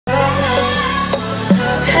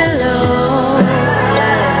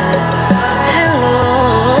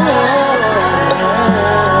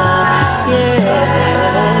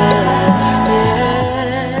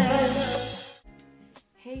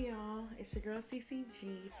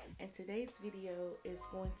CCG, and today's video is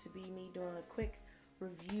going to be me doing a quick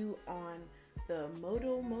review on the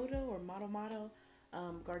Model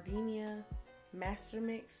Gardenia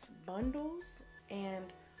Mastermix bundles and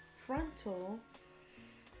frontal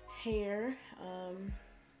hair.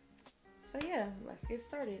 So yeah, let's get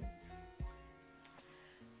started.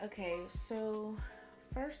 Okay, so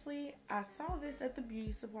firstly, I saw this at the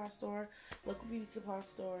local beauty supply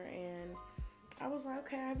store, and I was like,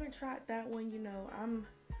 okay, I haven't tried that one. You know, I'm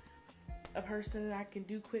a person that I can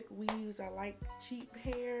do quick weaves. I like cheap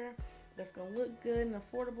hair that's gonna look good and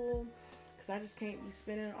affordable, because I just can't be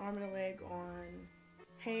spending an arm and a leg on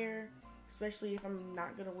hair, especially if I'm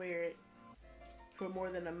not gonna wear it for more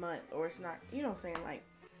than a month, or it's not, you know what I'm saying, like,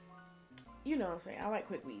 you know what I'm saying, I like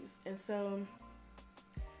quick weaves. And so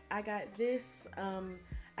I got this,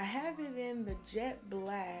 I have it in the jet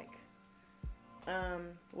black.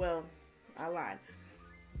 Well, I lied.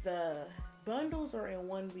 The bundles are in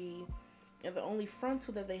 1B, and the only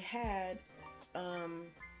frontal that they had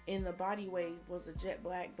in the body wave was a jet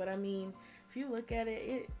black. But I mean, if you look at it,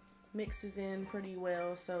 it mixes in pretty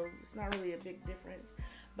well, so it's not really a big difference.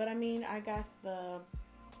 But I mean, I got the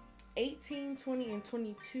 18, 20, and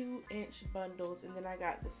 22 inch bundles, and then I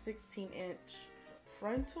got the 16-inch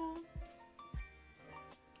frontal,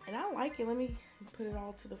 and I like it. Let me put it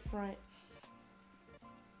all to the front.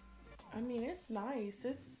 I mean, it's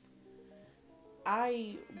nice.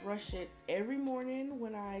 I brush it every morning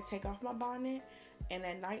when I take off my bonnet, and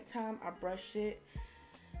at nighttime I brush it.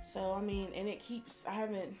 So I mean, and it keeps, I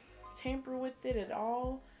haven't tampered with it at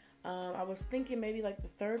all. I was thinking maybe like the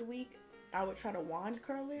third week I would try to wand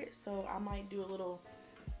curl it, so I might do a little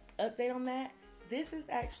update on that. This is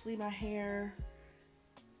actually my hair.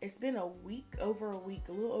 It's been a little over a week,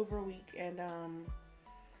 and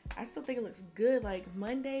I still think it looks good. Like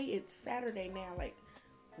Monday, it's Saturday now, like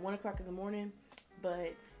 1 o'clock in the morning,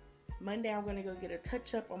 but Monday I'm gonna go get a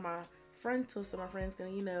touch up on my frontal, so my friend's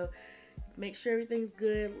gonna, you know, make sure everything's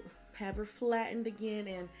good, have her flattened again,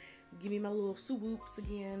 and give me my little swoops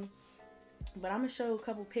again. But I'm gonna show a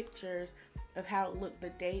couple pictures of how it looked the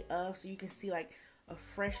day of, so you can see like a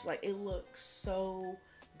fresh, like, it looks so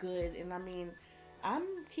good. And I mean, I'm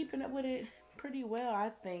keeping up with it pretty well, I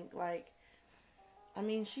think. Like, I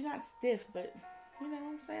mean, she's not stiff, but you know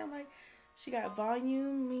what I'm saying, like, she got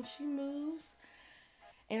volume. I mean, she moves.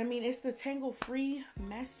 And I mean, it's the tangle free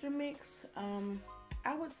master mix.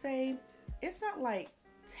 I would say it's not like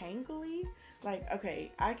tangly, like,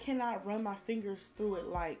 okay, I cannot run my fingers through it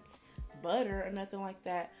like butter or nothing like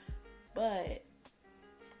that, but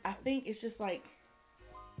I think it's just like,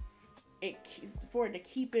 for it to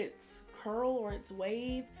keep its curl or its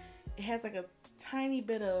wave, it has like a tiny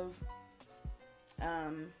bit of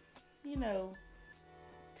you know,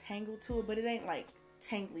 tangle to it, but it ain't like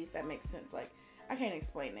tangly, if that makes sense. Like, I can't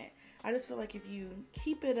explain it. I just feel like if you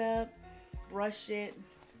keep it up, brush it,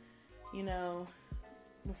 you know,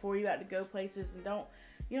 before you about to go places, and don't,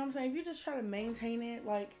 you know what I'm saying, if you just try to maintain it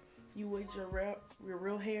like you would your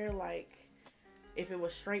real hair, like if it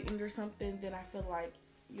was straightened or something, then I feel like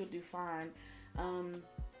you'll do fine.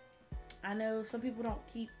 I know some people don't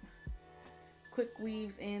keep quick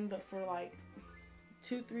weaves in, but for like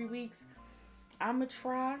 2-3 weeks, I'm gonna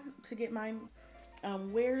try to get my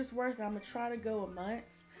wear's worth. I'm gonna try to go a month,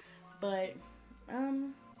 but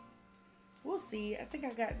we'll see. I think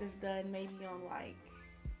I got this done maybe on like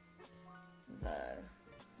the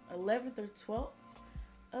 11th or 12th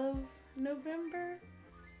of November,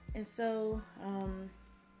 and so one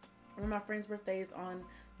of my friend's birthday is on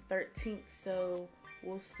the 13th, so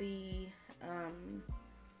we'll see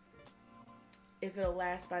if it'll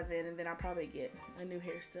last by then, and then I'll probably get a new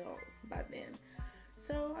hairstyle by then.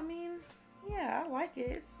 So I mean, yeah, I like it.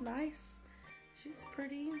 It's nice. She's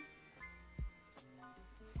pretty.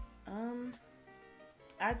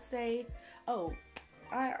 I'd say, oh,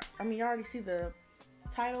 I mean, you already see the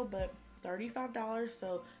title, but $35.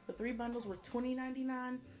 So the 3 bundles were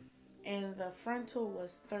 $20.99, and the frontal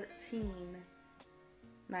was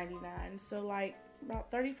 $13.99. So like about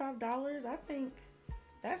 $35. I think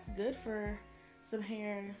that's good for some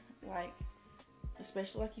hair, like,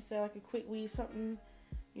 especially like you said, like a quick weave, something,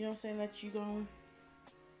 you know what I'm saying, that you gonna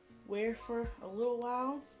wear for a little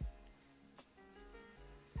while.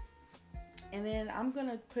 And then I'm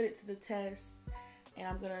gonna put it to the test, and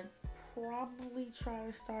I'm gonna probably try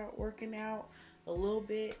to start working out a little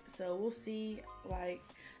bit. So we'll see. Like,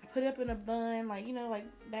 I put it up in a bun, like, you know, like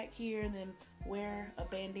back here, and then wear a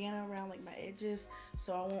bandana around like my edges,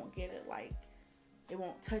 so I won't get it, like, it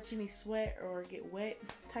won't touch any sweat or get wet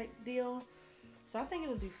type deal. So I think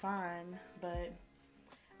it'll do fine, but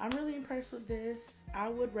I'm really impressed with this. I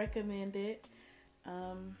would recommend it.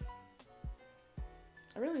 I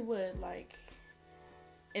really would, like,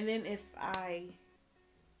 and then if I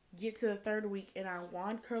get to the third week and I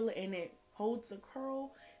wand curl it and it holds a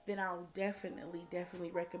curl, then I'll definitely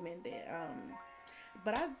recommend it.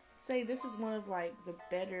 But I'd say this is one of like the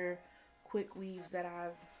better quick weaves that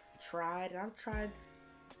I've tried. And I've tried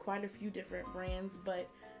quite a few different brands, but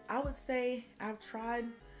I would say I've tried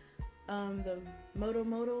the Model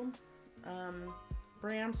brand.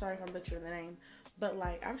 I'm sorry if I'm butchering the name, but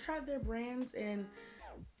like I've tried their brands, and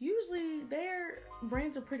usually their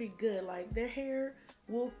brands are pretty good. Like their hair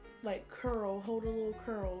will like curl, hold a little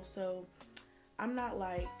curl. So I'm not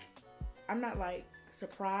like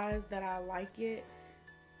surprised that I like it.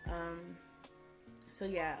 So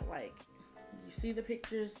yeah, like you see the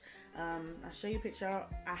pictures. I'll show you a picture.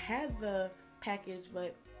 I had the package,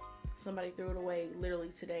 but somebody threw it away literally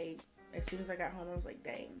today. As soon as I got home, I was like,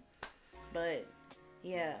 dang. But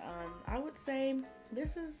yeah, I would say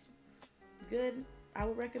this is good. I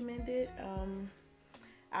would recommend it.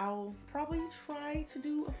 I'll probably try to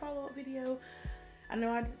do a follow-up video. I know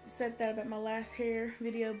I said that about my last hair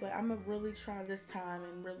video, but I'm gonna really try this time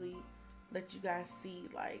and really let you guys see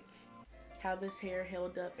like how this hair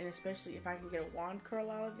held up, and especially if I can get a wand curl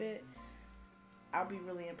out of it, I'll be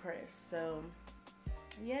really impressed. So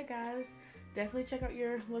yeah, guys, definitely check out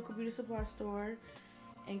your local beauty supply store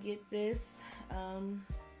and get this.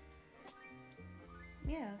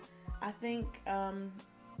 Yeah, I think at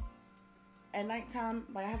nighttime,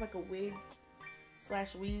 like I have like a wig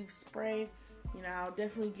 / weave spray. You know, I'll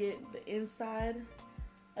definitely get the inside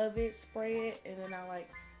of it, spray it, and then I like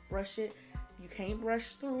brush it. You can't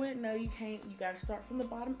brush through it. No, you can't. You gotta start from the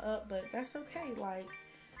bottom up, but that's okay. Like,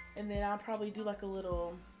 and then I'll probably do like a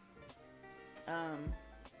little,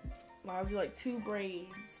 I'll do like 2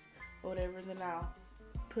 braids or whatever, and then I'll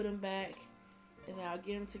put them back, and then I'll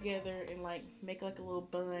get them together and like make like a little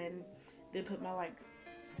bun, then put my like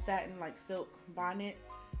satin like silk bonnet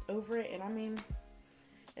over it, and I mean,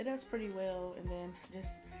 it does pretty well. And then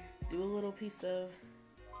just do a little piece of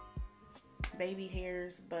baby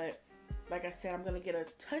hairs. But like I said, I'm gonna get a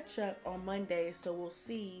touch up on Monday, so we'll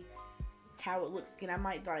see how it looks again. I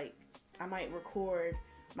might record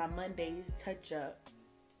my Monday touch up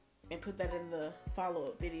and put that in the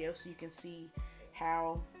follow-up video so you can see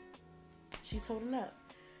how she's holding up.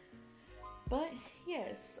 But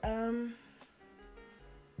yes,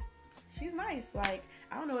 she's nice. Like,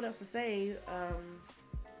 I don't know what else to say.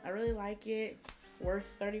 I really like it.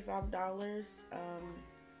 Worth $35.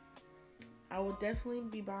 I will definitely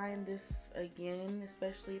be buying this again,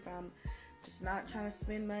 especially if I'm just not trying to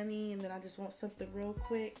spend money and then I just want something real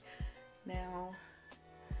quick. Now,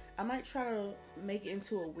 I might try to make it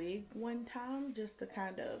into a wig one time just to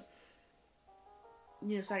kind of,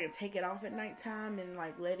 you know, so I can take it off at nighttime and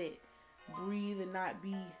like let it breathe and not be,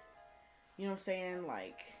 you know what I'm saying,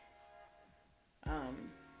 like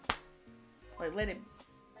let it,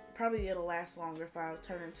 probably it'll last longer if I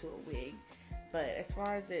turn into a wig. But as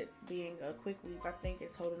far as it being a quick weave, I think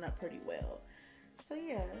it's holding up pretty well. So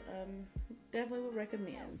yeah, definitely would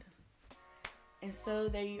recommend. And so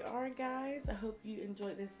there you are, guys. I hope you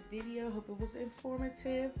enjoyed this video. Hope it was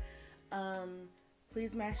informative.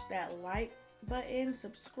 Please smash that like button,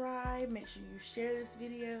 subscribe, make sure you share this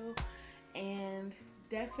video, and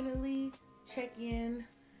definitely check in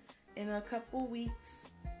a couple weeks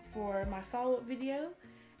for my follow-up video,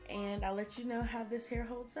 and I'll let you know how this hair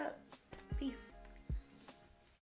holds up. Peace.